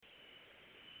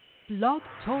Blog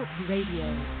Talk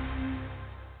Radio.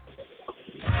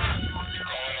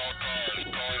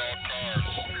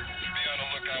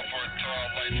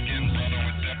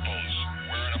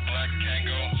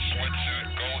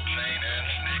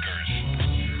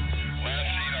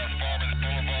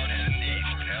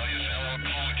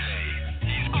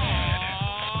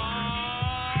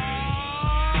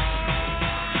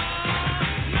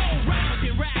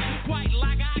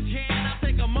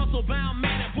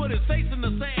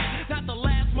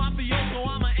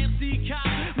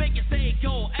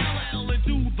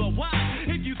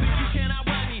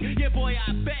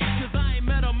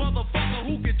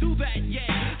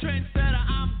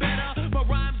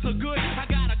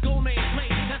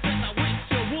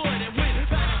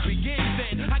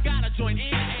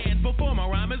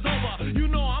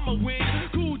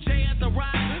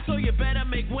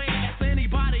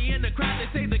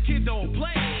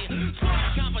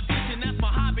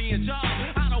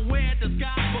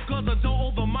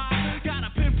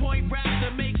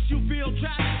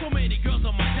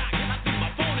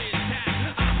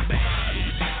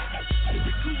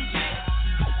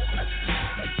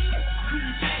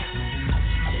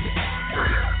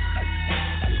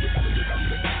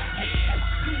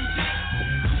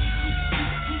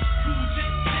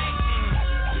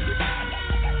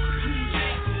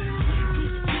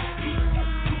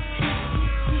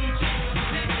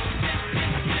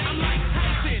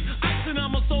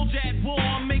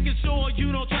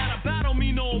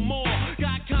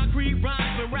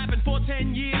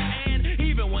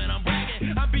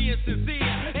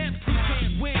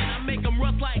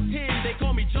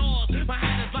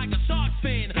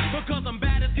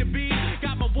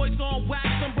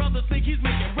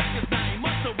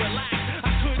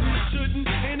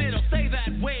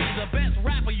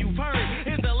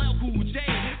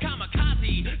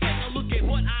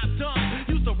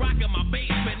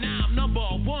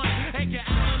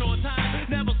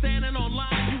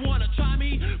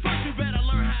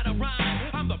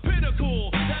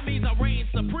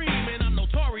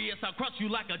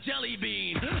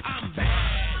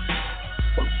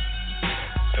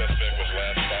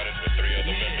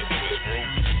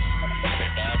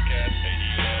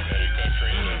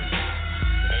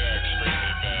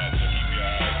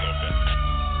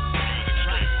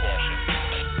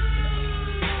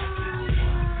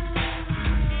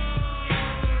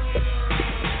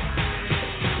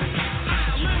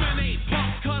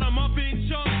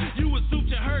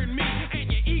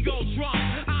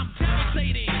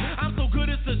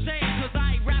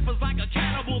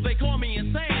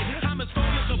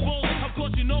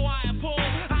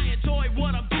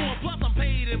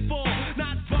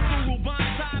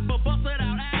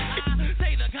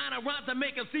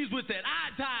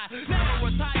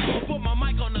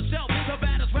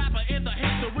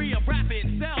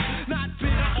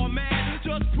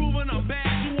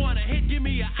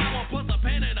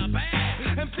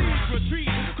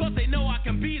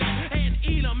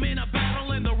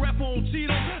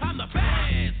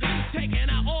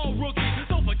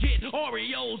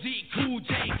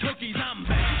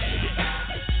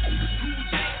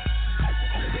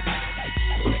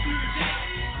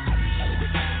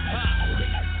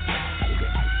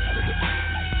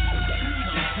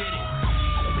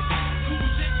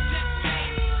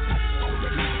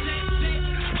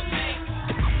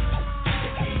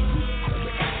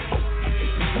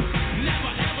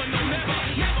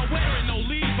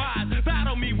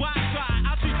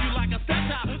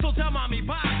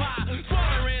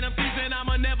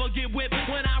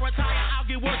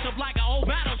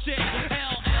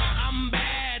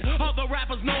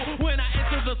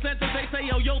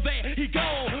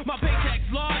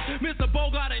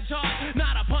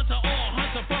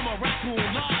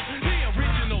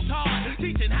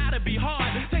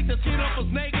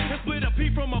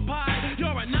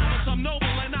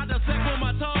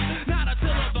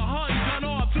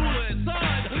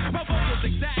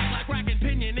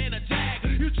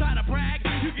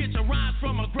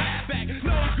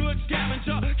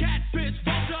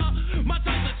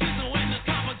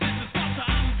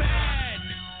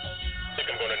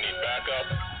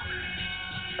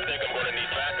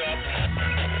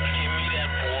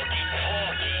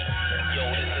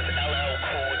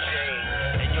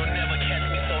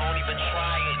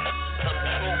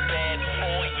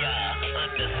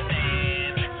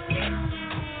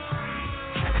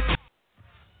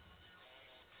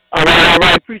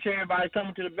 Appreciate everybody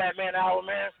coming to the Batman Hour,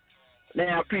 man. Man,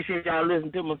 I appreciate y'all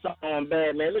listening to my song on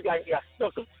Bad, man. Look like you got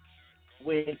stuck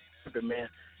with man.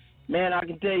 Man, I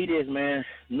can tell you this, man.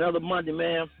 Another Monday,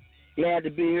 man. Glad to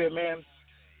be here, man.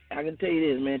 I can tell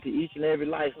you this, man, to each and every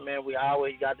life, man, we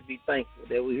always got to be thankful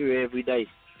that we're here every day.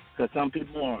 Because some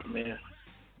people aren't, man.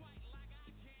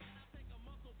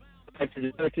 Back to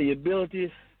the best of your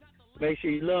abilities, make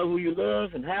sure you love who you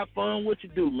love and have fun with what you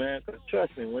do, man. Because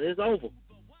trust me, when it's over,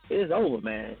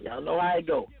 man. Y'all know how it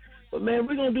go. But, man,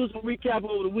 we're going to do some recap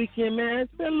over the weekend, man.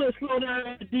 It's been a little slow down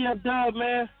at the DFW,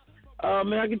 man.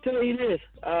 Man, I can tell you this.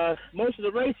 Most of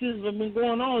the races have been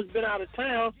going on. It's been out of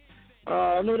town.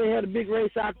 I know they had a big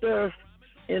race out there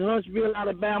in Huntsville,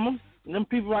 Alabama. And them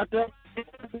people out there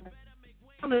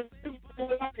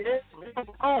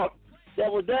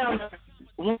that were down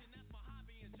there.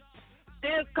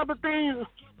 There's a couple of things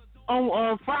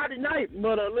on Friday night,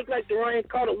 but it looked like the rain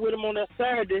caught up with them on that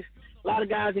Saturday. A lot of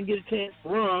guys didn't get a chance to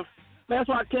run. That's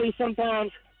why I tell you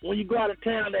sometimes when you go out of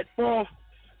town that far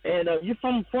and you're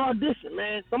from far distance,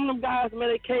 man. Some of them guys, man,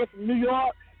 they came from New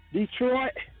York,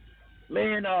 Detroit,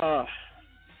 man,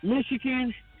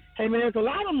 Michigan. Hey, man, a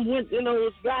lot of them went,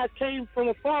 those guys came from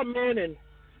afar, man, and,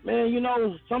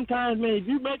 man, sometimes, man, if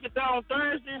you make it down on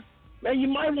Thursday, man, you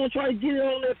might want to try to get it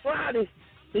on that Friday.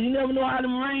 Because you never know how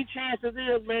them rain chances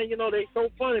is, man. They so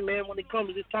funny, man, when it comes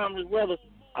to this time of this weather.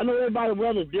 I know everybody's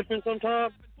weather's different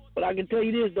sometimes, but I can tell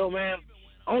you this, though, man.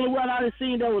 Only weather I've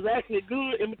seen that was actually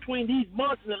good in between these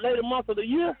months and the later months of the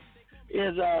year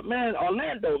is, man,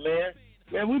 Orlando, man.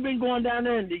 Man, we've been going down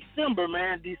there in December,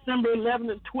 man, December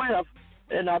 11th and 12th,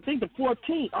 and I think the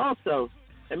 14th also.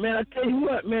 And, man, I tell you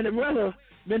what, man, the weather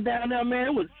been down there, man.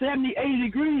 It was 70, 80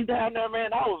 degrees down there,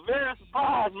 man. I was very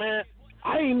surprised, man.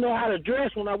 I didn't even know how to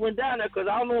dress when I went down there because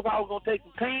I don't know if I was going to take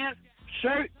some pants,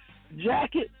 shirt,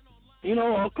 jacket,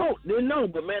 or a coat. Didn't know,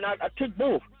 but, man, I took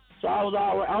both. So I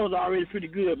was already pretty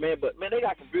good, man. But, man, they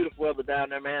got some beautiful weather down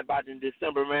there, man, about in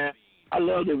December, man. I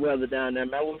love the weather down there,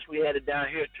 man. I wish we had it down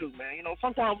here, too, man.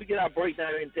 Sometimes we get our break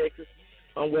down here in Texas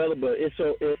on weather, but it's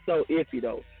so iffy,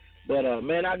 though. But,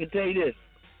 man, I can tell you this.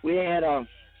 We had a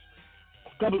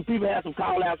couple of people had some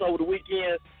call-outs over the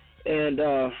weekend, and,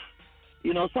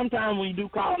 sometimes when you do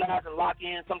call-outs and lock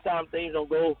in, sometimes things don't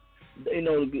go, the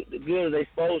good as they're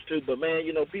supposed to. But, man,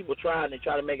 people try and they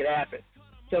try to make it happen.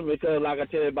 Simply because, like I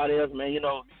tell everybody else, man,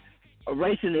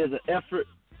 racing is an effort.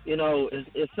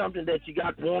 It's something that you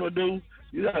got to want to do.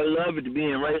 You got to love it to be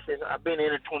in racing. I've been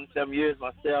in it 27 years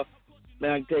myself.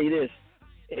 Man, I can tell you this.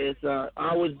 It's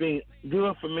always been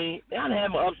good for me. I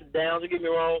have my ups and downs, don't get me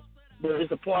wrong, but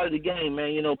it's a part of the game,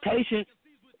 man. Patience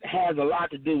has a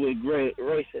lot to do with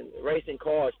racing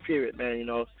cars, period, man.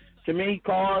 To me,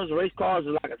 race cars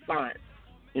are like a science.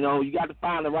 You got to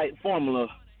find the right formula,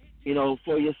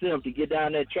 for yourself to get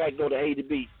down that track, go to A to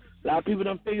B. A lot of people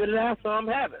done figured it out, some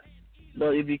haven't.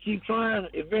 But if you keep trying,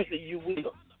 eventually you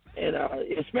will. And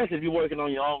especially if you're working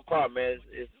on your own car, man.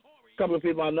 It's a couple of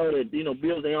people I know that,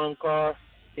 build their own car.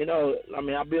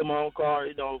 I build my own car,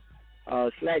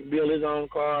 Slack build his own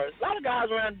cars. A lot of guys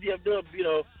around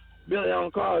DFW, build their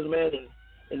own cars, man.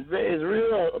 And it's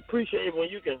real appreciated when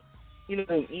you can, you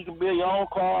can build your own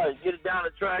car and get it down the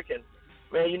track and,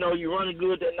 man, you running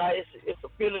good that night. It's a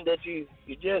feeling that you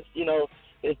just,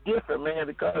 it's different, man,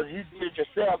 because you did it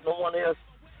yourself. No one else,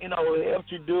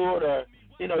 helped you do it or,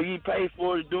 you paid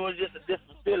for it to do it. It's just a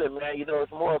different feeling, man.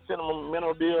 It's more a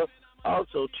sentimental deal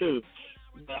also, too.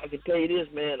 But I can tell you this,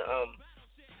 man,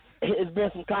 it's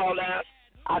been some call-outs.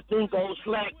 I think old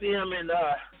Slack them and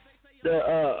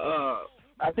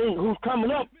I think who's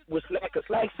coming up with Slack, because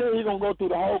Slack said he's going to go through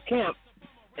the whole camp.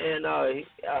 And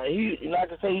he, like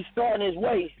I say, he's starting his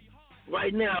way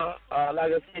right now.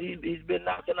 Like I said, he's been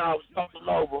knocking out Stolen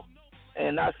Noble.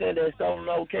 And not saying that Stolen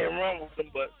Noble can't run with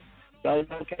him, but Stolen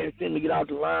Noble can't seem to get out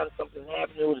the line. Something's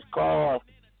happening with his car.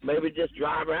 Maybe just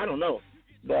driver. I don't know.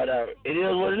 But it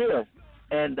is what it is.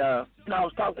 And I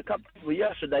was talking to a couple people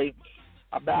yesterday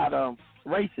about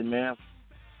racing, man.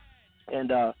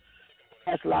 And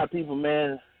asked a lot of people,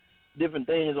 man, different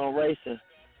things on racing.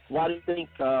 Why do you think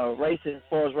racing, as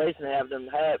far as racing,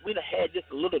 we'd have had just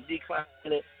a little decline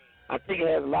in it? I think it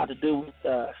has a lot to do with,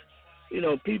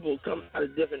 people coming out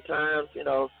at different times,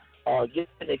 or getting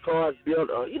their cars built,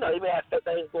 or, they may have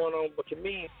things going on. But to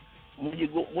me,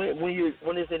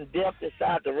 when it's in depth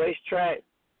inside the racetrack,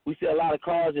 we see a lot of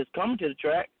cars that's coming to the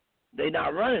track. They're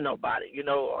not running nobody,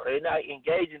 or they're not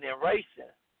engaging in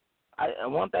racing.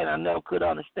 One thing I never could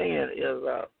understand is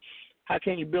how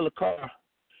can you build a car?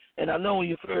 And I know when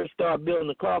you first start building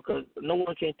a car, because no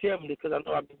one can tell me because I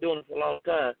know I've been doing it for a long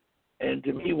time. And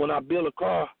to me, when I build a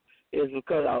car, it's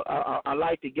because I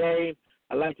like the game,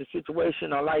 I like the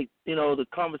situation, I like, the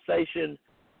conversation,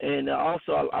 and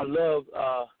also I love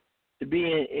to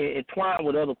be entwined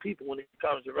with other people when it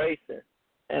comes to racing.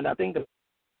 And I think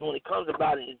when it comes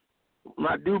about it, when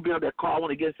I do build that car, I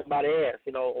want to get somebody ass.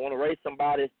 I want to race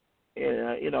somebody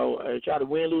and, try to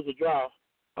win, lose, or draw.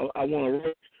 I want to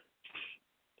race.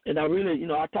 And I really,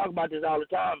 I talk about this all the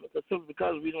time simply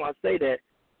because the reason why I say that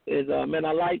is, man,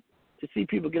 I like to see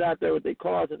people get out there with their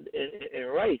cars and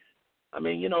race. I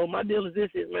mean, my deal is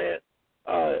this man,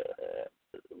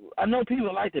 I know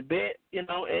people like to bet, and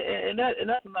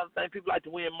that's another thing. People like to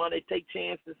win money, take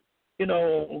chances,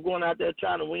 going out there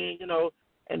trying to win,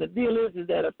 And the deal is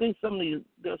that I think some of these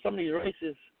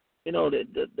races,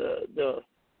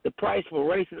 the price for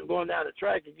racing and going down the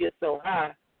track it gets so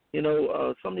high,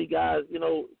 some of these guys,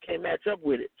 can't match up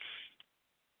with it,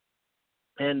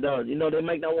 and they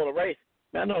make not want to race.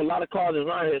 Man, I know a lot of cars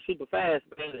around here super fast,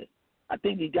 man. I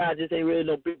think these guys just ain't really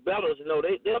no big bettors.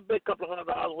 They'll bet a couple of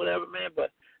 $100, whatever, man.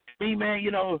 But to me, man,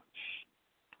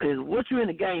 is what you in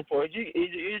the game for? Is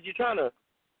you trying to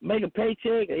make a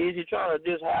paycheck, or is you trying to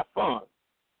just have fun?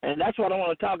 And that's what I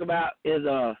want to talk about is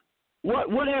what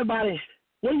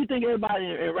do you think everybody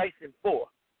in racing for?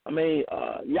 I mean,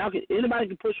 anybody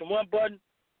can push one button.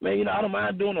 Man, I don't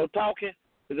mind doing no talking,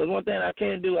 because one thing I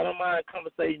can do, I don't mind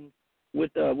conversating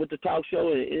with the talk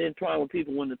show and entwine with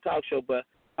people in the talk show, but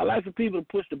I like for people to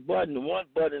push the one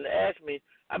button, and ask me.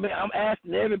 I mean, I'm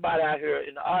asking everybody out here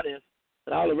in the audience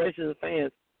and all the racing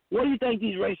fans, what do you think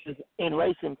these racers in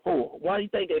racing for? Why do you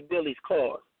think they build these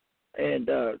cars? And,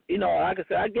 like I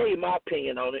said, I gave my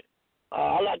opinion on it.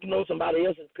 I'd like to know somebody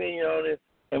else's opinion on it.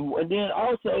 And then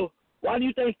also, why do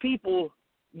you think people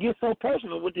get so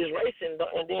personal with this racing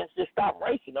and then just stop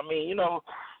racing? I mean,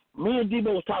 me and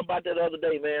Debo was talking about that the other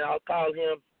day, man. I called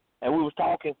him, and we was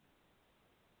talking.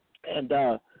 And,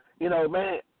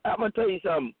 man, I'm going to tell you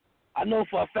something. I know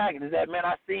for a fact is that, man,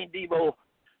 I seen Debo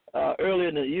earlier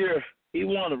in the year. He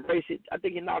won a race. I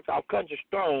think he knocked out Country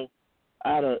Strong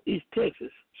out of East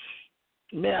Texas.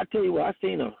 Man, I tell you what, I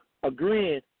seen a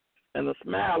grin and a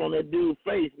smile on that dude's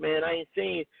face, man. I ain't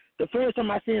seen – the first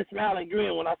time I seen a smile and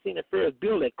grin when I seen the first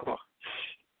build that car.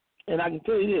 And I can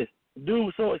tell you this, dude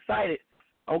was so excited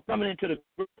on coming into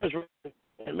the garage,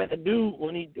 and man, the dude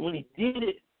when he did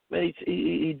it, man,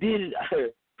 he did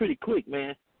it pretty quick,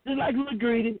 man. Just like Lil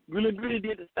Greedy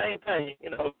did the same thing,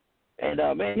 And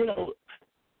man,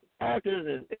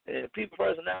 actors and people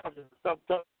personalities and stuff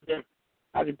that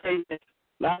I can tell you that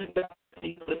a lot of guys,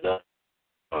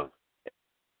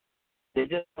 they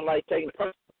just don't like taking the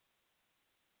person.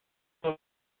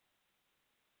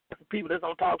 People that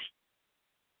don't talk.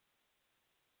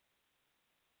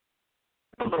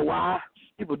 I don't know why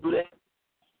people do that.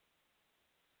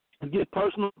 Get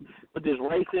personal with this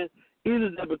racing. Either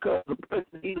that because the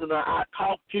person either I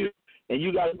talk to and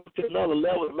you got to go to another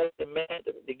level to make them mad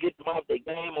to get them off their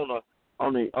game on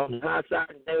the high side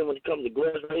of the game when it comes to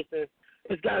grudge racing.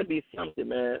 It's got to be something,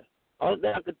 man. All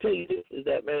that I can tell you this is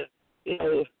that, man,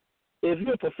 if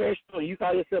you're a professional, you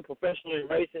call yourself professional in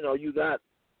racing, or you got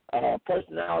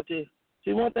personality.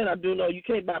 See, one thing I do know, you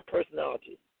can't buy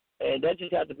personality, and that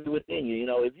just has to be within you.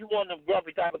 If you want them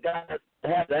grumpy type of guys to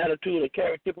have the attitude or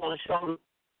carry a chip on his shoulder,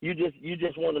 you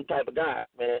just want them type of guy,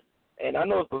 man. And I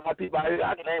know a lot of people out here.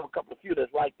 I can name a couple of few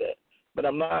that's like that, but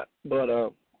I'm not. But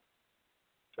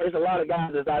there's a lot of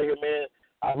guys that's out here, man.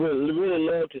 I really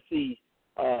love to see,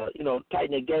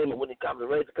 tighten their game when it comes to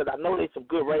racing, because I know there's some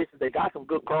good racers. They got some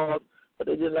good cars, but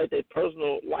they just like their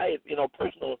personal life,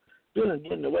 personal feelings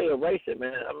get in the way of racing,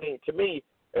 man. I mean, to me,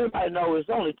 everybody knows it's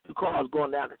only two cars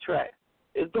going down the track.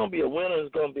 It's going to be a winner,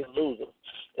 it's going to be a loser.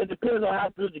 It depends on how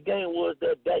good the game was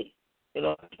that day. I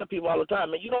tell people all the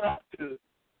time, man, you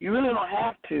really don't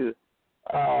have to,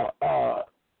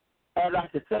 as I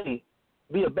could say,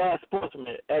 be a bad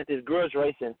sportsman at this grudge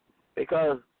racing,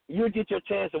 because you'll get your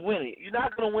chance of winning. You're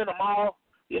not going to win them all.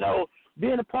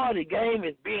 Being a part of the game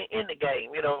is being in the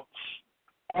game.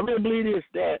 I really believe this,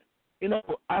 that,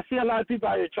 I see a lot of people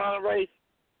out here trying to race.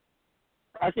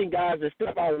 I see guys that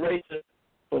step out of racing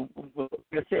for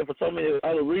so many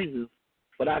other reasons.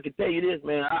 But I can tell you this,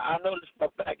 man, I know this for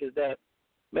a fact is that,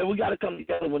 man, we got to come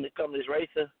together when it comes to this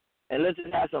racing, and let's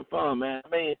just have some fun, man.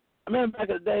 I remember back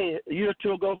in the day, a year or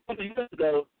two ago, a couple of years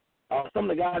ago, some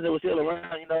of the guys that were still around,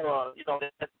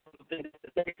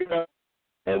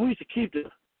 and we used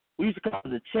to call it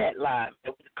the chat line.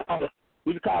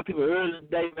 We used to call people early in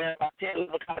the day, man, about 10,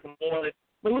 11 o'clock in the morning.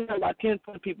 But we had about 10,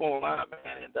 20 people online,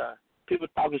 man, and people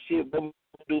talking shit, what we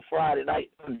do Friday night,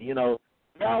 Sunday,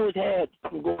 We always had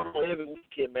something going on every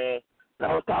weekend, man.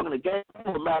 And I was talking to Gang,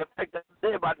 matter of fact,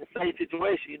 they about the same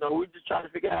situation, we just trying to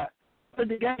figure out where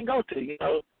the gang go to,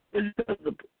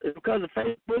 It's because of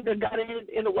Facebook that got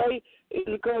in the way. It's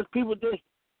because people just,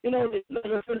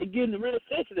 they're getting really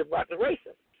sensitive about the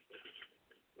racing.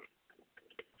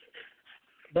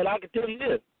 But I can tell you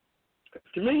this.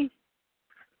 To me,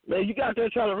 man, you got there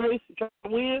trying to race, trying to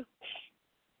win,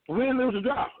 lose, or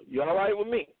draw. You all right with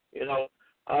me? You know,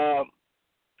 a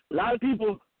lot of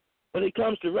people, when it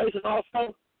comes to racing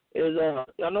also, is,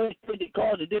 I know they take their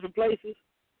cars to different places,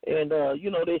 and,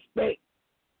 you know, they expect,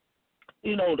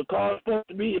 you know, the car's supposed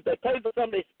to be, if they pay for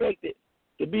something, they expect it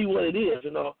to be what it is,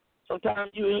 you know.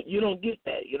 Sometimes you don't get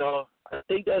that, you know. I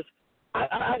think that's,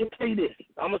 I can tell you this.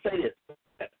 I'm going to say this.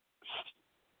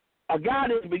 A guy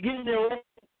that's beginning their race,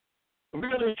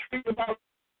 really intrigued about,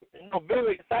 you know,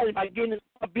 very excited about getting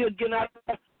out of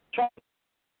the truck.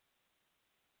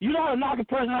 You know how to knock a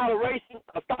person out of racing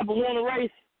or stop a winning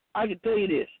race? I can tell you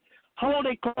this. Hold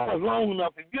their cars long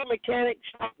enough. If you're a mechanic,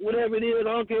 shop, whatever it is, I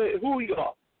don't care who you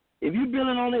are. If you're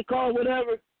building on their car,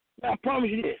 whatever, I promise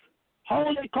you this.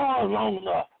 Hold their cars long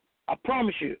enough. I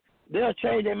promise you, they'll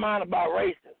change their mind about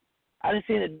racing. I done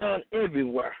seen it done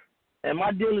everywhere. And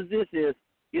my deal is this is,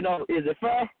 you know, is it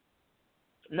fair?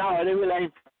 No, it really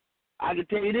ain't. I can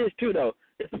tell you this, too, though.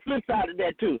 It's the flip side of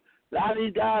that, too. A lot of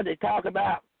these guys, they talk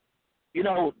about, you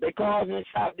know, they cars in the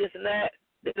shop, this and that.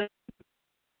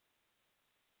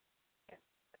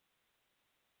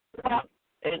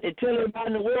 And tell everybody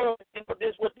in the world, you know,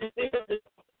 this what this is,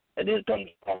 and then come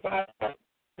to find out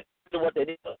what that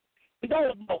is. You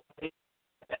don't know,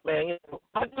 man. You know,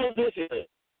 I know this is.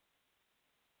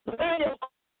 Man, you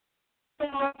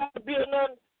don't know how to build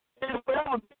nothing, and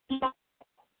whatever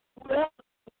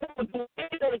do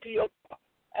anything to your car.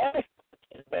 Ask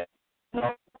man. You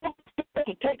know,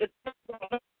 take a test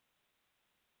on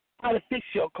how to fix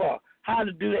your car, how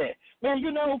to do that. Man,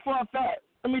 you know for a fact,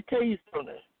 let me tell you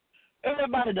something.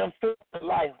 Everybody done fixed their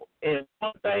life in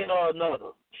one thing or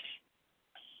another.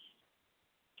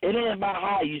 It ain't about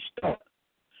how you start.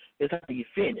 It's how you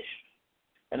finish.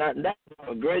 And that's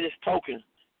my greatest token.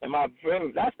 And that's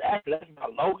my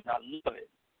logan. I love it.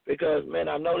 Because, man,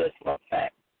 I know that's for a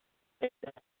fact.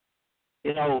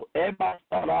 You know, everybody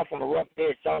start off on a rough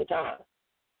edge sometimes.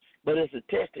 But it's a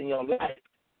test in your life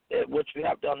that what you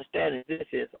have to understand is this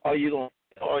is, are you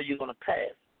gonna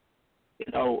pass?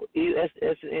 You know,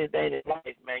 that's anything in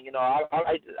life, man. You know, I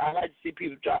like to see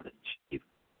people try to achieve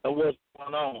what's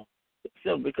going on. It's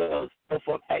simply because,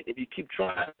 for a fact, if you keep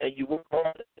trying and you work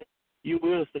hard, you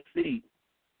will succeed.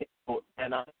 You know,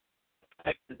 and I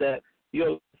fact that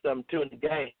you'll get something too in the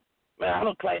game. Man, I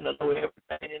don't claim to know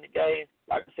everything in the game.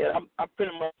 Like I said, I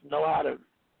pretty much know how to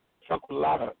fuck with a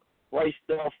lot of race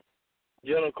stuff,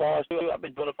 general cars too. I've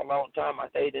been doing it for a long time. I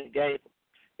stayed in the game.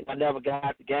 I never got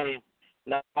out the game.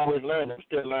 And I always learn. I'm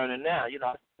still learning now. You know,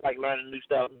 I like learning new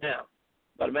stuff now.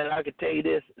 But, man, I can tell you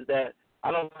this, is that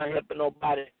I don't mind helping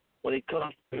nobody when it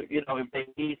comes to, you know, if they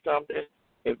need something,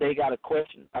 if they got a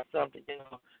question about something, you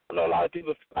know. I know a lot of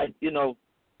people, like, you know,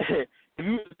 if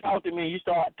you talk to me and you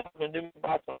start talking to me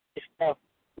about some stuff,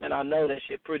 and I know that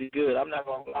shit pretty good. I'm not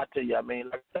going to lie to you. I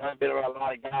mean, like I said, I've been around a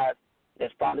lot of guys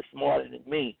that's probably smarter than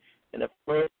me. And the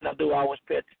first thing I do, I always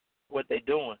pay attention to what they're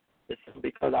doing. It's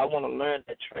because I want to learn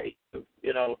that trade.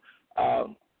 You know,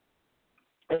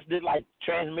 it's just like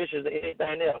transmissions or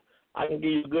anything else. I can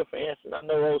give you a good for instance. I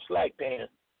know old Slack Pan.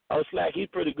 Old Slack, he's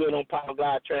pretty good on power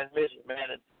glide transmission,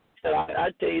 man. And so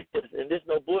I tell you this, and this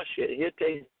no bullshit. He'll tell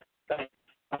you things.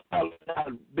 I learned how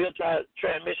to build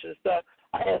transmission and stuff.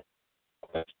 I had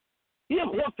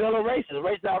him fellow racers,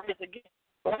 race out, race again.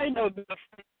 But I ain't never been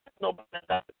afraid of nobody.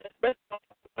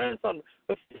 Learn something.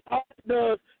 But all it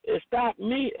does is stop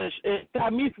me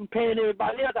from paying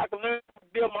everybody else. I can learn how to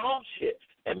build my own shit.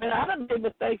 And man, I done made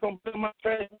mistakes on building my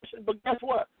transmission, but guess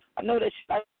what? I know that shit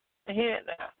like in hand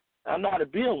now. I know how to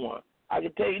build one. I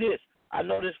can tell you this. I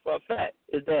know this for a fact,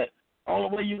 is that the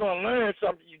only way you're gonna learn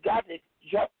something, you got to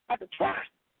try.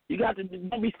 You got to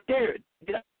don't be scared.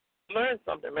 You got to learn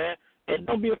something, man. And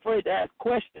don't be afraid to ask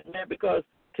questions, man, because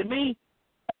to me,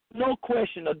 no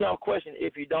question a dumb question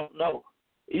if you don't know.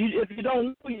 If you don't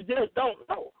know, you just don't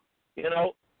know. You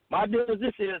know, my deal is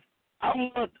this is I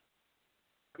want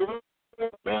to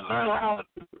learn how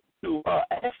to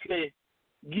actually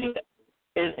get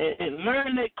and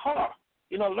learn that car.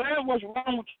 You know, learn what's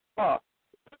wrong with your car.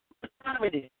 What time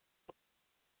it is.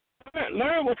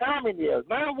 Learn what time it is.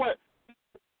 Learn what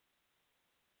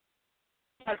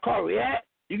that car react.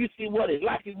 You can see what it's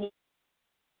like.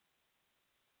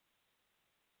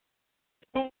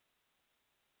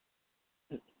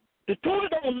 The tuner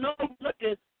don't know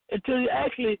nothing until you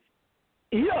actually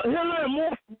he'll learn more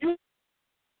from you.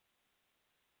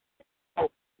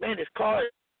 Oh man, this car,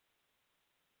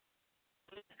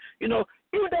 you know,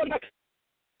 even though like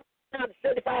the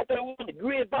 7531, the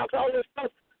grid box, all this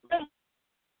stuff, man,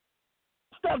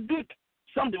 stuff did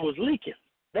something was leaking.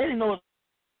 They didn't know.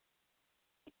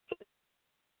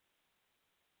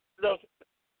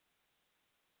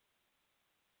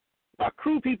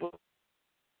 crew people.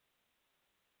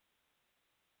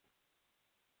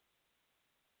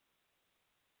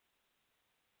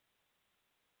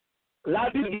 A lot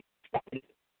of people get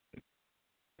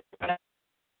that,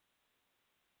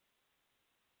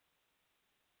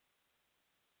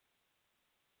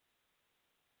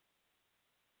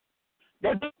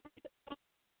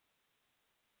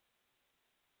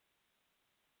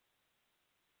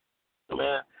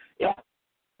 man. Yeah.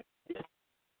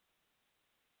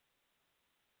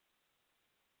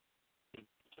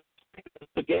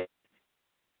 Okay.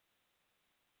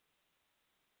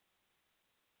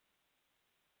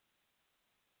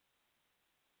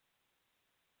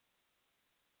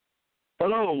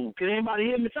 Hello. Can anybody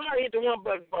hear me? Somebody hit the one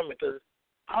button for me, because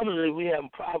obviously we have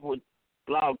a problem with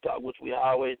Blog Talk, which we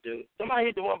always do. Somebody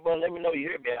hit the one button. Let me know you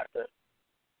hear me out there.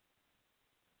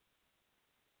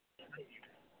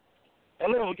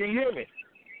 Hello. Can you hear me?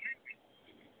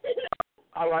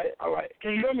 All right. All right.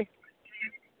 Can you hear me?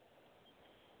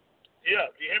 Yeah.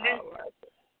 Do you hear me? All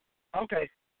right. Okay.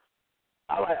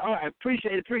 All right. All right.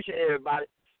 Appreciate it. Appreciate it, everybody.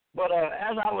 But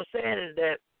as I was saying is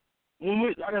that when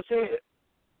we, like I said,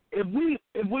 if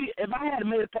I had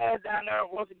made a pass down there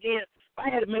once again, if I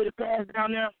had made a pass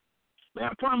down there, man,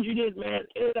 I promise you this, man,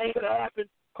 anything could have happened.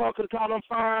 Car could have caught on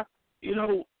fire. You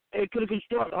know, it could have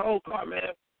destroyed the whole car,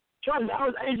 man. Trust me, I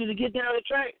was anxious to get down the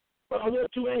track, but I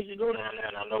wasn't too anxious to go down there,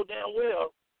 and I know damn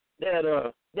well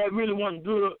that that really wasn't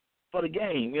good for the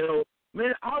game. You know,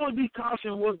 man, I always be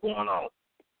cautious what's going on.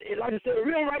 Like I said,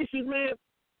 real racers, man,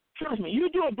 trust me, you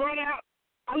do a burnout,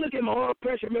 I look at my oil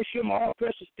pressure, make sure my oil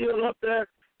pressure's still up there.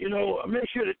 You know, make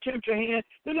sure the temperature hand.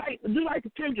 Do like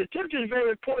the temperature. Temperature is very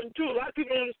important too. A lot of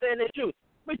people don't understand that too.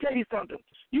 Let me tell you something.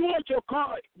 You want your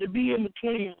car to be in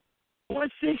between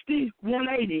 160,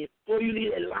 180 before you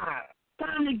leave that line.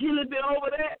 Time to get a little bit over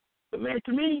that. But man,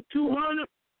 to me, 200,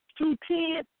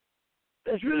 210,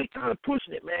 that's really kind of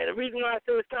pushing it, man. The reason why I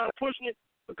say it's kind of pushing it,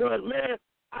 because man,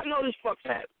 I know this for a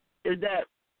fact is that,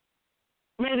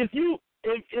 man, if you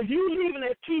leaving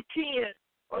at 210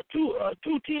 or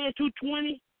 210,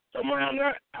 220, somewhere around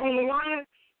there on the line,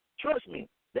 trust me,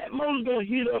 that motor's going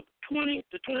to heat up 20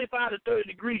 to 25 to 30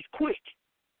 degrees quick.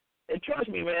 And trust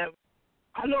me, man,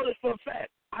 I know this for a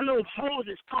fact. I know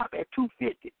hoses pop at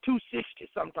 250, 260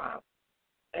 sometimes.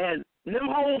 And them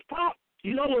hoses pop,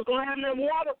 you know what's going to happen in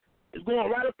water? It's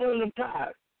going right up on them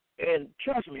tires. And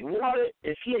trust me, water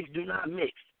and slicks do not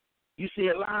mix. You see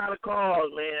a lot of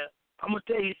cars, man. I'm going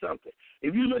to tell you something.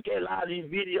 If you look at a lot of these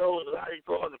videos, a lot of these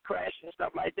cars are crashing and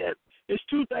stuff like that, there's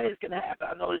two things can happen.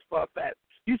 I know this for a fact.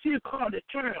 You see a car that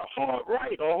turns hard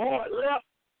right or hard left,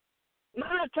 9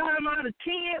 times out of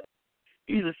 10,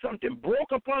 either something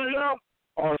broke up on it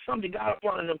or something got up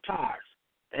on them tires.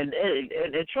 And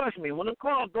trust me, when the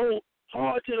car goes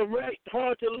hard to the right,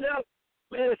 hard to the left,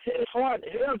 man, it's hard to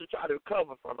hell to try to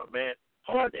recover from it, man.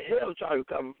 Hard to hell to try to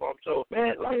recover from it. So,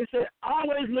 man, like I said, I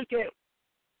always look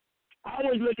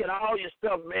at all your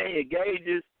stuff, man, your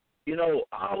gauges. You know,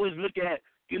 I always look at,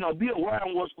 you know, be aware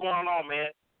of what's going on,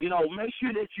 man. You know, make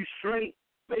sure that you're straight.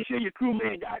 Make sure your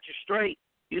crewman got you straight.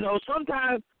 You know,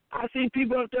 sometimes I see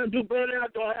people up there do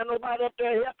burnout, don't have nobody up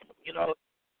there helping them, you know.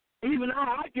 Even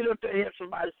I get up there and help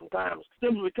somebody sometimes,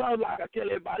 simply because, like I tell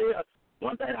everybody else,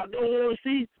 one thing I don't want to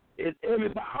see is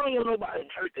everybody, I don't want nobody to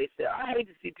hurt themselves. I hate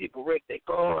to see people wreck their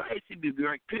car. I hate to see people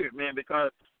wreck, period, man,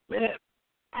 because, man,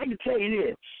 I can tell you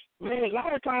this. Man, a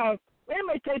lot of times, man, it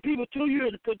may take people 2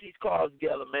 years to put these cars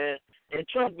together, man. And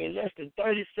trust me, in less than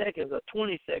 30 seconds or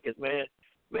 20 seconds, man,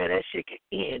 that shit can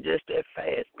end just that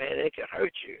fast, man. It can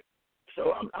hurt you.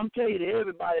 So I'm telling you to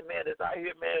everybody, man, that's out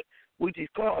here, man, with these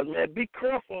cars, man, be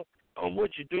careful on what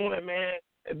you're doing, man,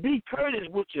 and be courteous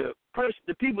with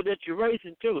the people that you're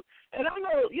racing to. And I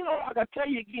know, you know, like I tell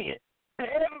you again,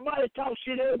 everybody talk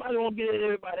shit, everybody want to get at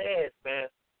everybody's ass, man.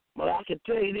 But I can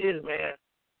tell you this, man,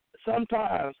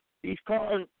 sometimes these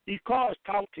cars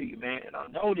talk to you, man, and I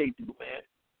know they do, man.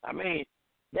 I mean,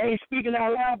 they ain't speaking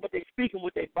out loud, but they speaking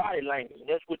with their body language, and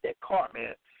that's with that car,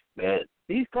 man. Man,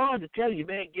 these cars are telling you,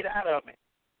 man, get out of me.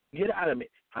 Get out of me.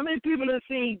 How many people have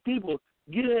seen people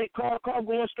get in that car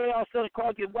going straight off, so the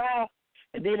car get wild,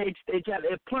 and then they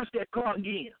punch that car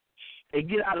again. They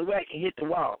get out of whack and hit the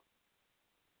wall.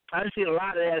 I've seen a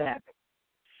lot of that happen.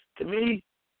 To me,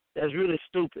 that's really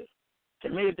stupid. To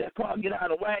me, if that car get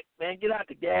out of whack, man, get out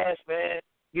the gas, man.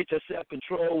 Get your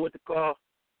self-control with the car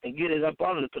and get it up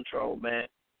under control, man.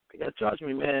 Because trust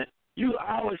me, man, you can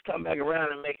always come back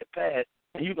around and make it pass.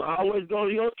 And you can always go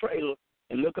to your trailer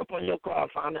and look up on your car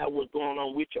and find out what's going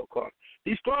on with your car.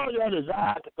 These cars are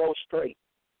designed to go straight.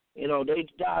 You know, they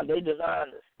designed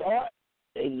to start,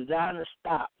 they designed to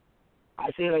stop.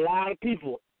 I seen a lot of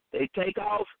people, they take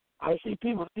off I see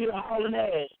people still hauling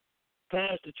ass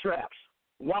past the traps.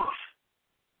 Why?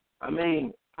 I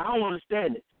mean, I don't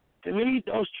understand it. To me,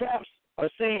 those traps are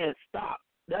saying stop.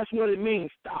 That's what it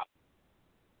means, stop.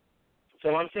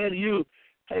 So I'm saying to you,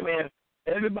 hey, man,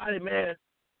 everybody, man,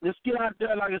 let's get out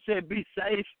there, like I said, be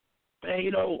safe. Man,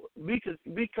 you know, be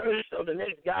courteous of the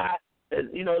next guy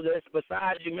that, you know, that's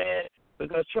beside you, man,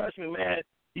 because trust me, man,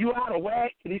 you out of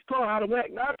whack, and he's caught out of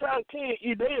whack. 9 times 10,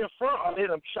 either they in front or they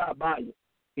done shot by you.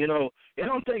 You know, it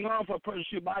don't take long for a person to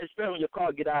shoot by you, especially when your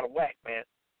car get out of whack, man.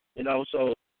 You know,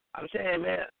 so I'm saying,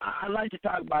 man, I like to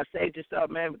talk about safety stuff,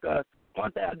 man, because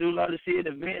one thing I do love to see at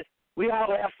events, we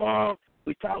all have fun,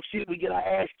 we talk shit, we get our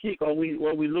ass kicked, or we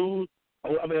lose,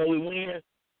 or we win.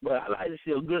 But I like to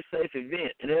see a good, safe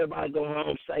event, and everybody go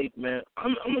home safe, man.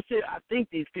 I'm going to say I think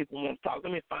these people want to talk.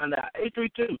 Let me find out.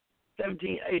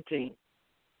 832-1718.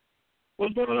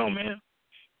 What's going on, man?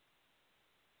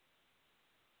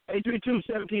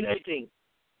 832-1718.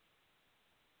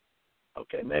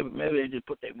 Okay, maybe they just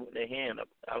put their hand up.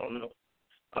 I don't know.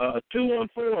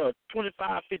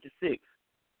 214-2556.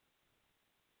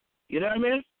 You know what I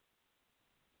mean?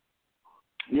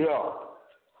 Yeah.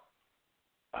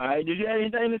 All right, did you have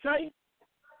anything to say?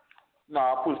 No,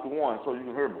 I pushed the 1 so you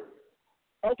can hear me.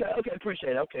 Okay,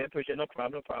 appreciate it. No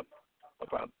problem.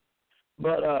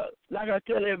 But like I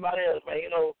tell everybody else, man, you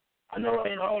know, I know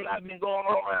ain't a whole lot been going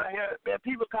on around here. Man,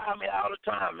 people call me all the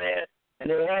time, man, and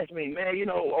they ask me, man, you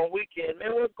know, on weekend,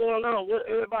 man, what's going on? What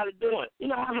everybody doing? You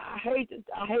know, I hate to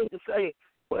say,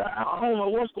 well, I don't know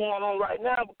what's going on right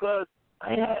now because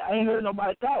I ain't heard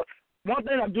nobody talk. One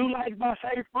thing I do like about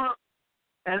Facebook,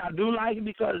 and I do like it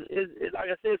because it's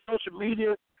like I said, social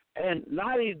media. And a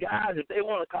lot of these guys, if they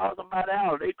want to call somebody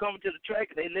out, or they come to the track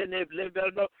and they let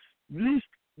better know, at least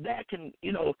that can,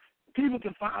 you know, people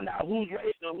can find out who's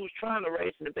racing or who's trying to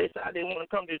race. And if they decide they want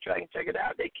to come to the track and check it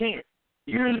out, they can.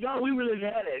 Years ago, we really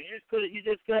didn't have that. You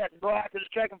just could have to go out to the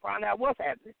track and find out what's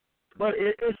happening. But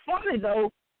it's funny,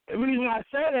 though. The reason why I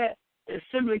say that is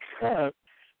simply because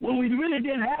when we really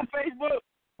didn't have Facebook,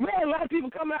 we had a lot of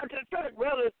people coming out to the track,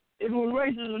 whether if it was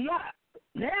races or not.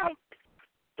 Now,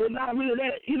 it's not really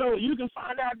that. You know, you can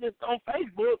find out just on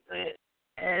Facebook,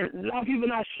 and a lot of people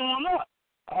not showing up.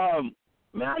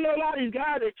 Man, I know a lot of these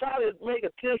guys, they try to make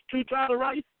a test to try to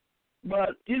race, but,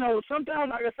 you know, sometimes,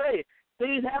 like I say,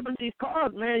 things happen to these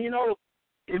cars, man. You know,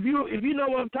 if you know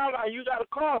what I'm talking about, you got a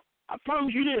car, I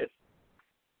promise you this.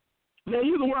 Man,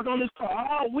 you can work on this car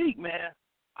all week, man.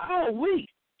 All week.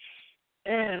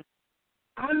 And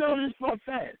I know this for a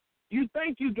fact. You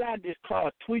think you got this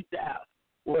car tweaked out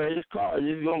where this car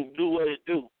is going to do what it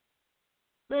do.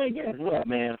 Man, guess what,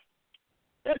 man?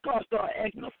 That car start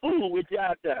acting a fool with you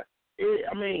out there.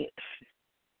 I mean,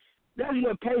 that's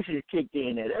where patience kicked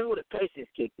in at. That's where the patience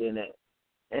kicked in at.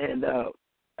 And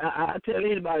I tell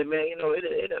anybody, man, you know,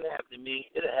 it doesn't happen to me.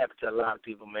 It doesn't happen to a lot of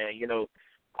people, man. You know,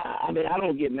 I mean, I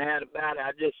don't get mad about it.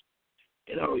 I just,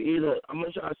 you know, either I'm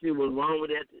going to try to see what's wrong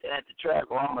with it at the track,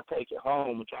 or I'm going to take it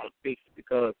home and try to fix it,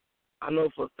 because I know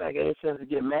for a fact it ain't sense to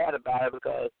get mad about it,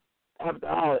 because after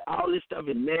all this stuff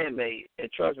is man-made.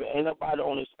 And trust me, ain't nobody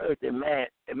on this earth that man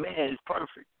is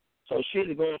perfect. So shit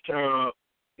is going to turn up.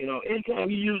 You know, anytime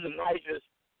you use a nitrous,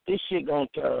 this shit going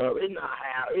to turn up. It's not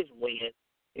how, it's when.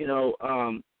 You know,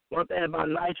 one thing about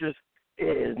nitrous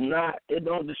is it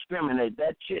don't discriminate.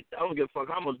 That shit, I don't give a fuck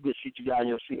how much good shit you got in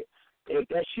your shit. If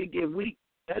that shit get weak,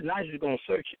 that nitrous is going to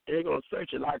search it. They're going to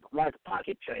search it like a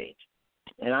pocket change.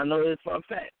 And I know this for a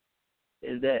fact.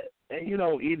 Is that, and you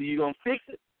know, either you're going to fix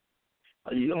it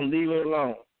or you're going to leave it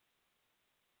alone.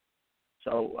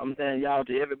 So I'm saying, y'all,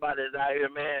 to everybody that's out here,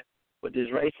 man, with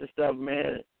this racing stuff,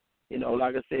 man, you know,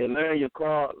 like I said, learn your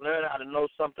car, learn how to know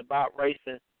something about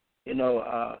racing. You know,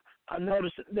 I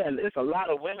noticed that it's a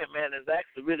lot of women, man, that's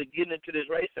actually really getting into this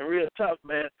racing real tough,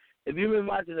 man. If you've been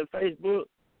watching the Facebook,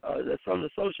 some of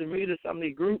the social media, some of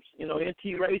these groups, you know,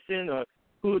 NT Racing or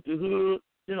Hood to Hood,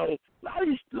 you know, a lot of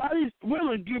these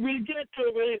women really get into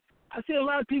it, man. I see a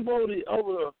lot of people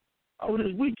over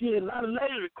this weekend, a lot of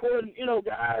ladies recording, you know,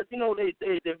 guys, you know, they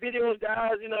videos,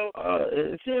 guys, you know,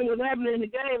 and seeing what's happening in the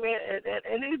game, man.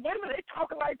 And these women, they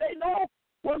talking like they know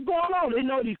what's going on. They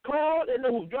know these cars, they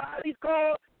know who drives these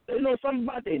cars, they know something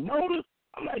about their motors.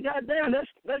 I'm like, God damn,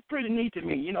 that's pretty neat to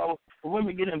me, you know, for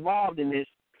women get involved in this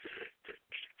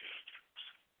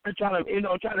and trying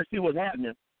to see what's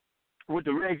happening with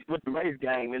the race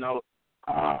game, you know.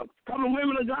 Couple of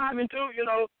women are driving too, you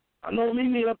know. I know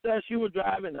Mimi up there, she was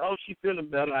driving. Oh, she feeling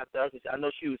better out there. I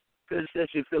know she said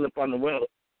she was feeling up on the weather.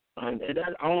 And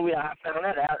that's the only way I found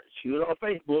that out. She was on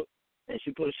Facebook, and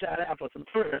she put a shout out for some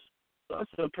prayers. So I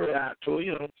sent a prayer out to her,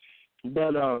 you know.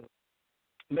 But,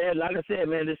 man, like I said,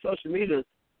 man, this social media,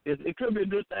 it could be a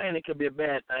good thing, it could be a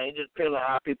bad thing. It just depends on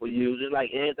how people use it. Like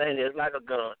anything, it's like a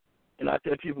gun. And I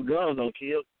tell people guns don't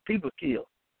kill, people kill.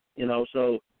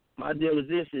 So my deal is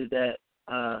this is that,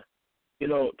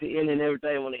 to end and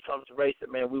everything when it comes to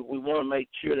racing, man, we want to make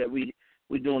sure that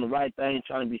we're doing the right thing,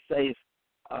 trying to be safe,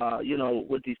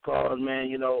 with these cars, man,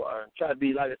 try to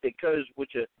be, like I said, courteous with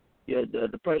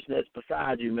the person that's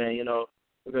beside you, man,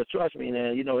 because trust me,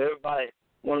 man, everybody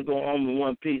want to go home in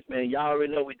one piece, man. Y'all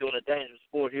already know we're doing a dangerous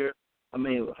sport here. I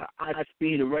mean, high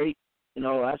speed and rate, that's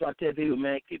why I tell people,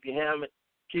 man, keep your helmet,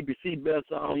 keep your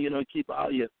seatbelts on, keep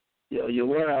all your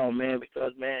wear on, man,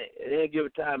 because, man, at any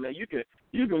given time, man, you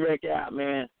can wreck out,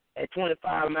 man, at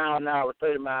 25 miles an hour,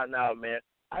 30 miles an hour, man.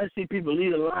 I just see people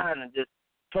leave the line and just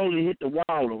totally hit the wall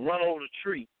or run over the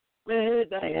tree. Man,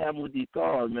 anything happen with these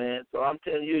cars, man. So I'm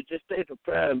telling you, just stay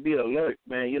prepared and be alert,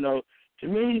 man. To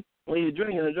me, when you're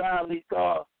drinking and driving these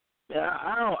cars, man,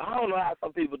 I don't know how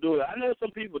some people do it. I know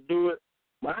some people do it,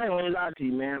 but I ain't gonna lie to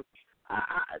you, man.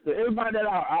 Everybody that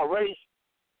I race,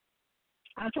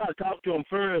 I try to talk to them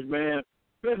first, man.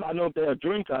 First, I know if they're a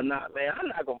drinker or not, man. I'm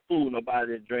not gonna fool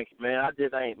nobody that's drinking, man. I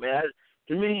just ain't, man.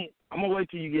 To me, I'm gonna wait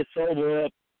till you get sober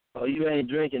up or you ain't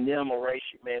drinking, then I'm gonna race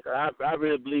you, man. Cause I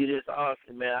really believe this,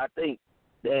 honestly, man. I think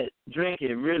that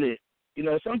drinking really,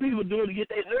 some people do it to get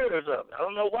their nerves up. I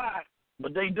don't know why,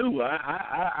 but they do.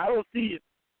 I don't see it.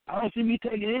 I don't see me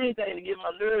taking anything to get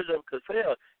my nerves up. Cause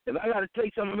hell, if I gotta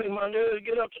take something to make my nerves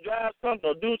get up to drive something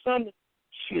or do something,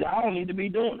 shit, I don't need to be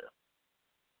doing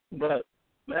it. But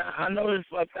man, I know this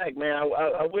for a fact, man.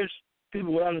 I wish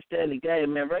people would understand the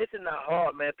game, man. Racing not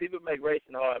hard, man. People make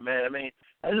racing hard, man. I mean,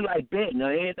 that's just like betting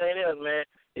or anything else, man.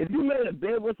 If you made a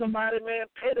bet with somebody, man,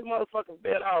 pay the motherfucking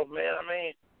bet off, man. I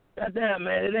mean, goddamn,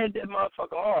 man, it ain't that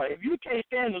motherfucking hard. If you can't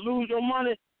stand to lose your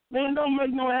money, man, don't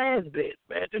make no ass bets,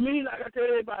 man. To me, like I tell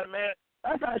everybody, man,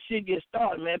 that's how shit gets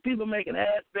started, man. People making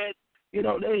ass bets, they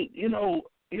want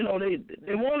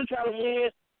to try to win,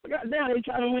 but goddamn, they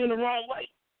try to win the wrong way.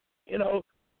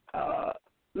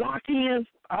 Lock-ins,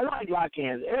 I like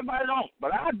lock-ins. Everybody don't,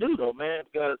 but I do, though, man,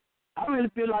 because I really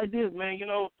feel like this, man,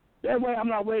 that way I'm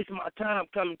not wasting my time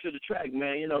coming to the track,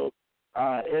 man,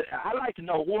 I like to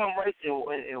know who I'm racing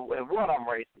and what I'm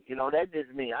racing, that's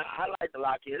just me. I like to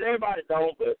lock-ins. Everybody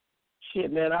don't, but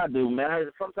shit, man, I do, man.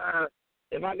 Sometimes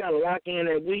if I got to lock-in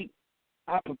that week,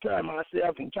 I prepare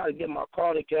myself and try to get my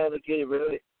car together, get it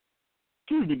ready,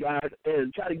 excuse me, guys,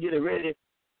 and try to get it ready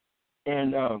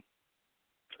and,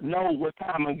 know what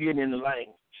time I'm getting in the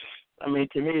lane. I mean,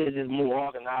 to me, it's just more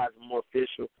organized and more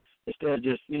official instead of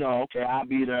just, okay, I'll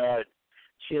be there.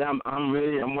 Shit, I'm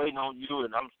ready. I'm waiting on you,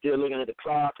 and I'm still looking at the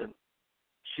clock, and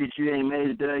shit, you ain't made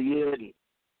it there yet.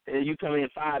 And you come in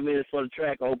 5 minutes before the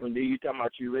track open, then you talking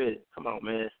about you ready. Come on,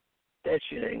 man. That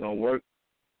shit ain't going to work.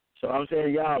 So I'm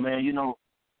saying, y'all, man,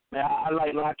 man, I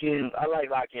like lock-ins. I like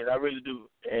lock-ins. I really do.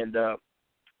 And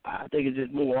I think it's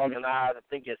just more organized. I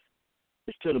think it's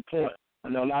to the point. I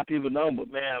know a lot of people know,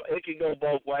 but, man, it can go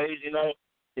both ways,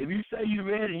 If you say you're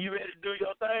ready and you're ready to do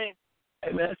your thing,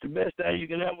 hey, man, that's the best thing you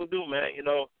can ever do, man,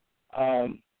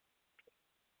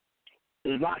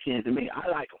 It's lock-ins to me. I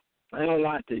like them. I ain't going to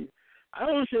lie to you. I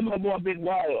don't see my boy Big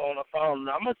Wall on the phone.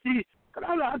 I'm going to see,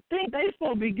 because I think they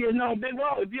supposed to be getting on Big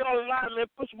Wall. If you're on the line, man,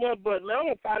 push one button, man. I'm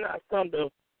going to find out something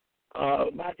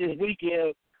about this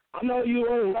weekend. I know you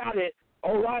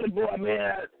O'Reilly boy,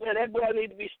 man. Man, that boy need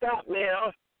to be stopped,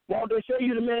 man. Won't they show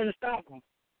you the man to stop him?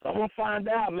 So I'm going to find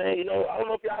out, man. I don't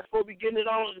know if y'all supposed to be getting it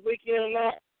on this weekend or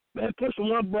not. Man, push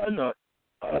one button or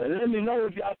let me know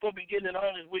if y'all supposed to be getting it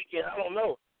on this weekend. I don't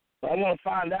know. So I want to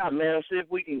find out, man. See if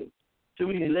we can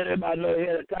let everybody know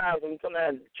ahead of time so we can come out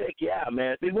and check you out,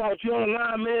 man. Big Walt, you on the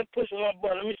line, man? Push one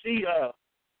button. Let me see.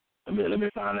 Let me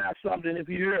find out something if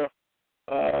you're here.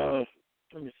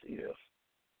 Let me see here.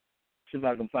 See if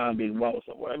I can find Big Walt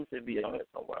somewhere. Let me see if he's on here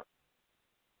somewhere.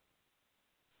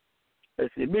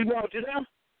 Let's see. Big Walt, you there?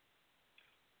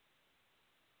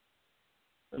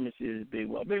 Let me see this Big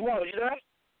Walt. Big Walt, you there?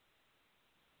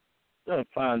 Let's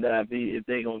find out if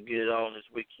they going to get it on this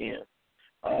weekend.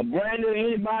 Brandon,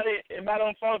 anybody on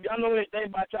the phone, if y'all know anything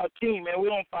about y'all team, man, we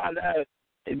don't find out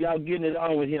if y'all getting it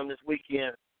on with him this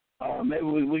weekend. Maybe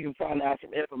we can find out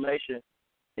some information,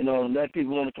 let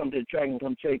people want to come to the track and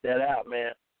come check that out,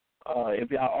 man,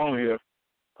 if y'all on here.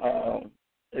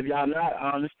 If y'all not,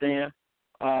 I understand.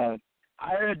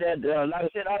 I heard that, like I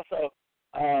said, also,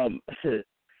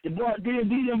 the boy,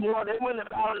 D&D, them boy, they went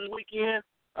about this weekend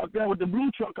up there with the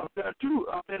blue truck up there, too,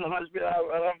 up in the Huntsville.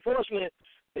 Unfortunately,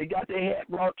 they got their hat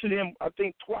brought to them, I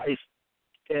think, twice.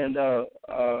 And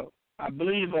I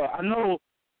believe, I know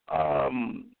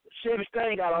Chevy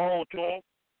Stain got a hold to him.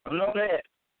 I know that.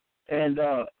 And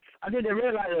I think they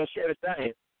realized on Chevy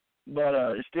Stain. But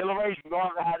it's still a race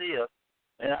regardless of how it is.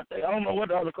 And I don't know what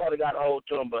the other car that got a hold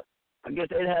to them, but I guess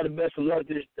they had the best of luck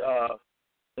this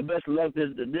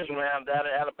round down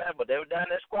in Alabama. But they were down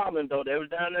there squabbling, though. They were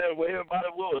down there where everybody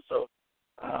was. So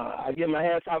I give my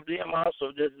hats off to them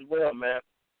also just as well, man.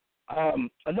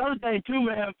 Another thing, too,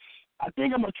 man, I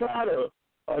think I'm going to try to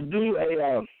do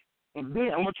a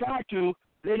event. I'm going to try to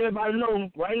let everybody know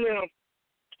right now,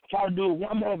 try to do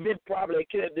one more event probably they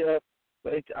could there.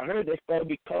 But I heard they're supposed to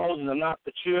be closing. I'm not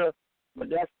for sure. But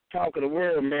that's talk of the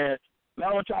world, man. Man,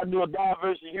 I want to try to do a dive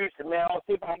versus Houston, man. I want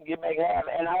to see if I can make it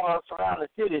happen. And I want to surround the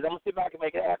cities. I'm going to see if I can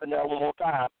make it happen there one more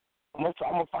time. I'm going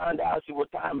to find out, see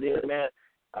what time it is, man.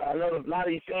 I know a lot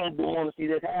of these fans do want to see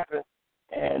this happen.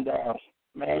 And,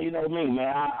 man, you know me,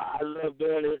 man. I love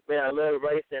doing this, man. I love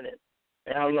racing it.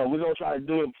 And I don't know. We're going to try to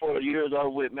do it before the year's over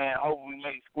with, man. Hopefully we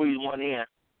make squeeze one in.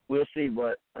 We'll see.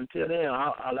 But until then,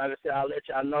 like I said, I'll let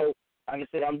y'all know. Like I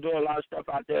said, I'm doing a lot of stuff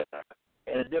out there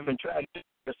at a different track.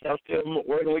 I'm still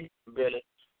working with you, Billy.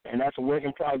 And that's a work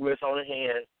in progress on the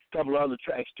hand. A couple of other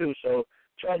tracks, too. So,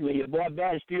 trust me, your boy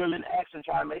Bad is still in action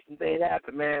trying to make some things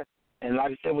happen, man. And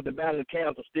like I said, with the Battle of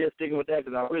Camps, I'm still sticking with that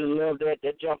because I really love that.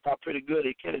 That jumped out pretty good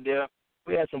at Kennedale.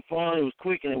 We had some fun. It was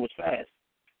quick and it was fast.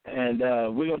 And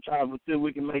we're going to try to see if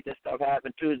we can make that stuff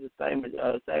happen, too. It's the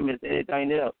same as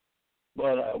anything else.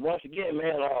 But once again,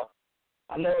 man,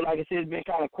 I know, like I said, it's been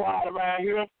kind of quiet around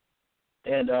here.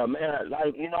 And, man,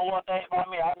 like, you know one thing about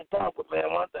me, I can talk with,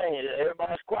 man, one thing,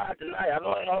 everybody's quiet tonight. I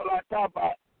know ain't a whole lot to talk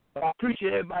about, but I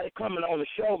appreciate everybody coming on the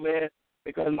show, man,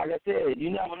 because, like I said, you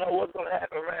never know what's going to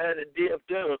happen around the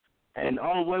DFW. And the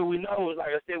only way we know is, like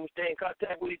I said, we stay in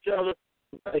contact with each other,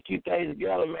 we got to keep things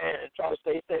together, man, and try to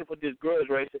stay safe with this grudge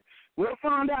racing. We'll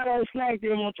find out on Slack,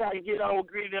 then we'll try to get on with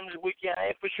Greet them this weekend.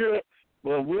 I ain't for sure,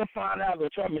 but we'll find out.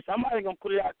 But trust me, somebody's going to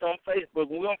put it out there on Facebook,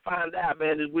 and we're going to find out,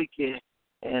 man, this weekend.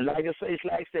 And like I say,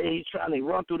 Slack say he's trying to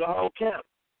run through the whole camp.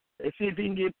 Let's see if he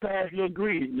can get past Lil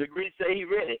Greed. Lil Greed say he's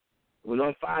ready. We're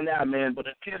going to find out, man. But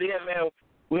until then, man,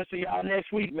 we'll see y'all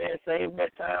next week, man. Same bad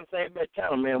time, same bad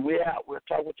channel, man. We're out. We'll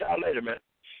talk with y'all later, man.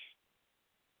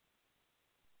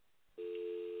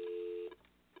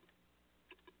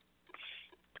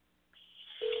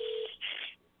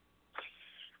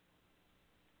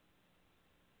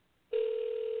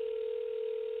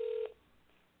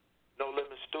 No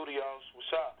Limit Studios,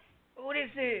 what's up? Who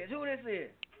this is?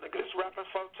 Nigga, this rapping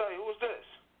Forte. Who is this?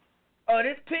 Oh,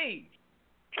 this P.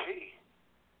 P?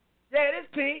 Yeah, this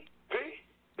P. P?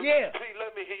 Yeah. P,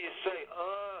 let me hear you say,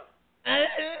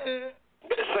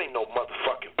 This ain't no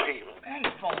motherfucking P. Man,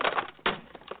 this phone.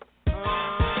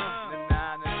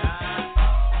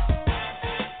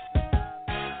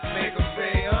 Make 'em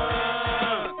say,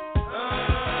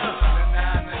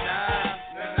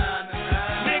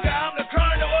 Nigga, I'm the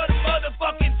colonel of the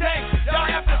motherfucking tank. Y'all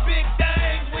have the big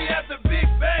things, we have the big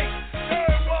bank.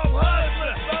 Third world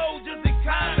hustlers, soldiers in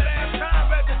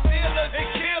combat to stealers and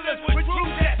killers. We true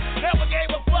that. Never gave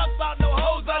a fuck about no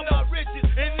hoes, about no riches.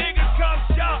 And niggas come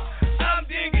short, I'm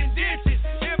digging ditches.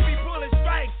 If we pulling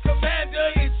strikes, commander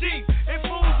in chief. If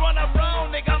fools run up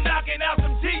wrong, nigga, I'm knocking out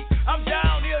some teeth. I'm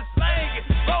down here slanging,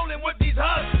 rolling with these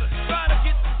hustlers. Trying to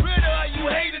get rid of you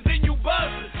haters and you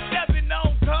busters. Stepping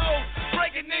on toes,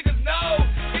 breaking niggas' nose.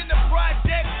 In the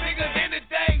project, niggas,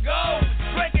 anything goes.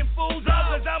 Breaking fools up,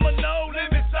 cause I'm a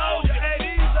no-limit soldier. Hey,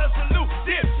 these a salute,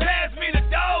 then pass me the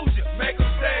doja. Make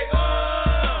 'em say,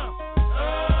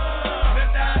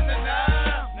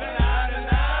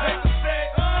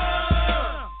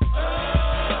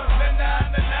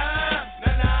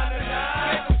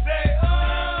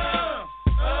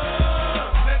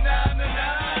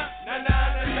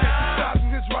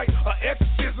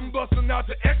 out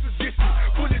the exposition,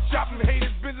 bullet chopping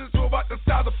haters, business all about the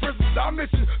style of prisons. Our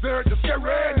mission, they heard the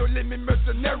scary, no limit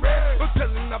mercenary. I'm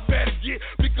telling I better get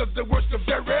because the worst of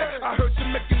very. I heard you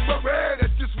making worry,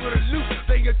 that's just for the loot.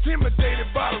 They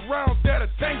intimidated by the rounds that a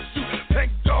tank shoot.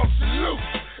 Tank dog salute.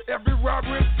 Every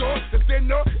robber is gone, if they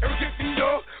know, everything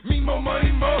know. Me more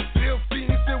money, more. Still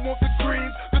fiends, still want the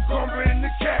greens, the cornbread and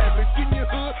the cabin. In your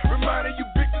hood, reminding you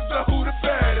bitches of who the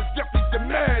baddest, definitely the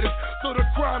maddest. So the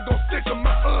crime don't stick on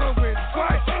my when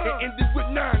twice and ended with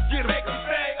 9. Get 'em. Make 'em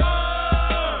say,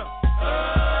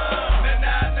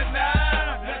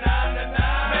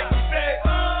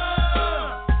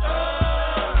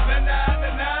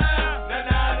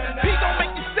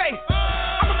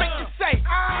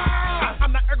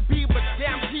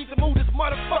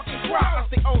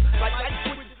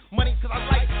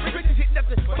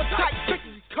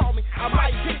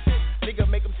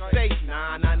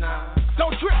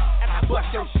 Don't trip, after I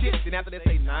bust your shit, then after they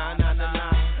say, nah.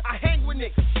 I hang with with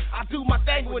niggas. I do my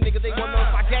thing with niggas. They wanna know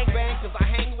if I gangbang, cause I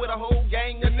hang with a whole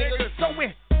gang of niggas. So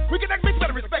when we get that bitch,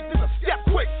 better respect this a step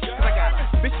quick. Cause I got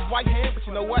a bitch's white hand, but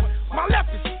you know what? My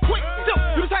left is quick. So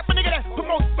you the type of nigga that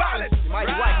promotes violence. You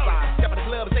might be right side. Step in the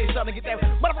club and say something, get that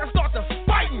motherfucker start to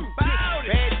fighting.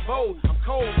 Bad, bold, I'm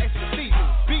cold, extra season.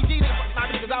 BG niggas, my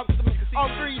niggas out on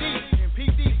 3D. And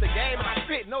PC's the game, and I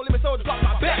spit. No limit soldiers off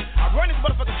my back. I run this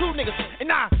motherfucker two niggas. And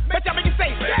nah, bet y'all make it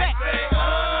say back.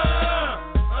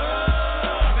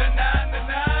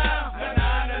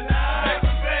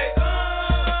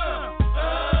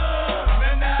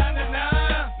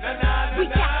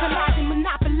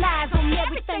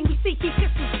 Keep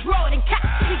systems broad and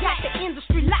cocked. We got the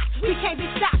industry locked. We can't be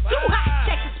stopped. Too hot.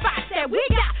 Check the spots that we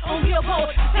got on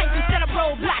billboards. Painting set up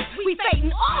roadblocks. We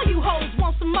fading all you hoes.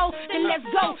 Want some more? Then let's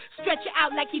go. Stretch it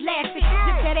out like elastic.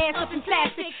 Zip that ass up in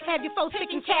plastic. Have your folks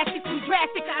picking caskets. We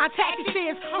drastic. Our tactics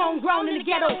is homegrown in the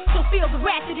ghetto. So feel the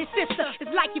wrath of this sister.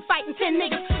 It's like you fighting 10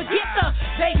 niggas. Forget the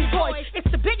baby boy.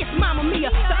 It's the biggest mama mia.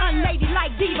 The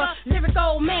unladylike diva. Lyric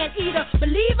old man eater.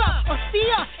 Believer or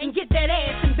steer and get that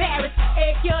ass embarrassed.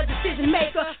 Egg your decision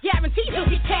maker. Guaranteed you'll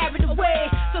get carried away.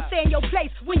 So stay in your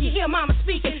place when you hear mama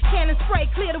speaking. Cannon spray,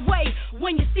 clear the way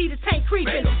when you see the tank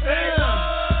creeping.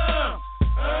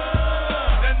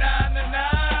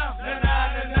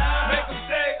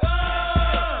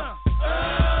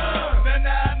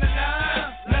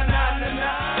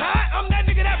 I'm that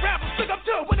nigga that rappers stick up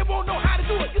to when they won't know how to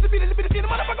do it. Used to be the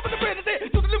motherfucker with the bread and say,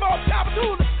 used to live off chopper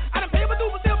tools. I done pay my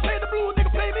dues, but still play the blues.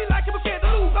 Nigga play me like he was scared to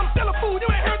lose. I'm still a fool. You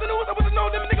ain't heard the news. I wouldn't know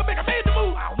them nigga make a made the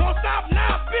move. I won't stop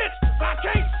now, bitch. I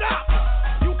can't stop.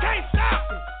 You can't stop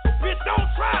me. Bitch, don't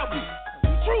try me. We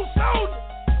true soldiers.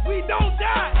 We don't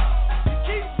die. We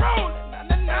keep rolling.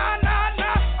 Nah.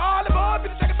 All the boys be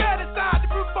the second bad inside the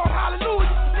group for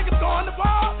hallelujah. Niggas going to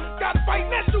war. Got to fight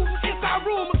that shooting inside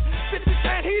rumors. Bitch, be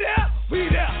saying he there, we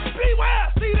there. Beware,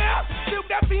 see there. Still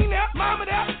got me there, mama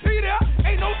there, he there.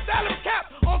 Ain't no salary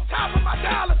cap on top of my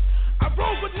dollars. I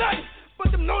roll with nothing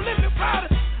but them no limit riders.